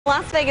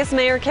Las Vegas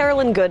Mayor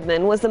Carolyn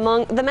Goodman was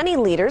among the many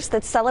leaders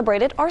that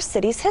celebrated our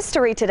city's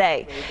history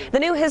today. The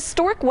new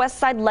historic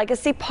Westside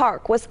Legacy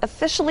Park was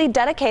officially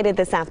dedicated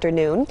this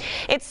afternoon.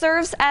 It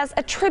serves as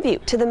a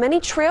tribute to the many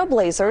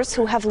trailblazers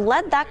who have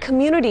led that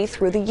community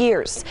through the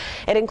years.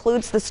 It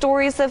includes the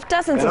stories of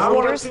dozens of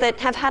leaders that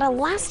have had a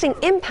lasting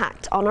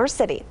impact on our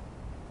city.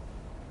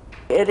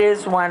 It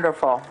is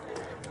wonderful,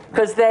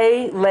 because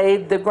they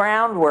laid the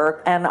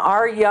groundwork, and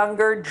our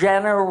younger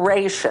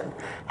generation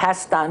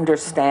has to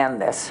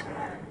understand this.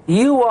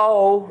 You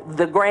owe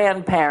the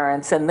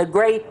grandparents and the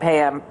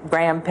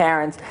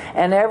great-grandparents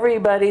and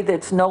everybody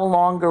that's no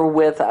longer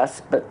with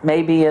us, but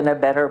maybe in a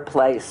better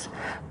place,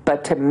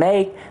 but to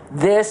make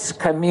this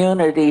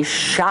community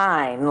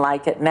shine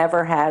like it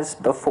never has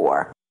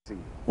before.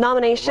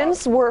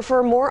 Nominations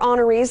for more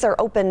honorees are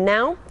open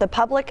now. The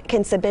public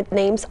can submit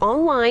names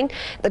online.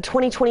 The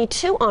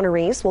 2022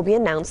 honorees will be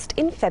announced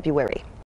in February.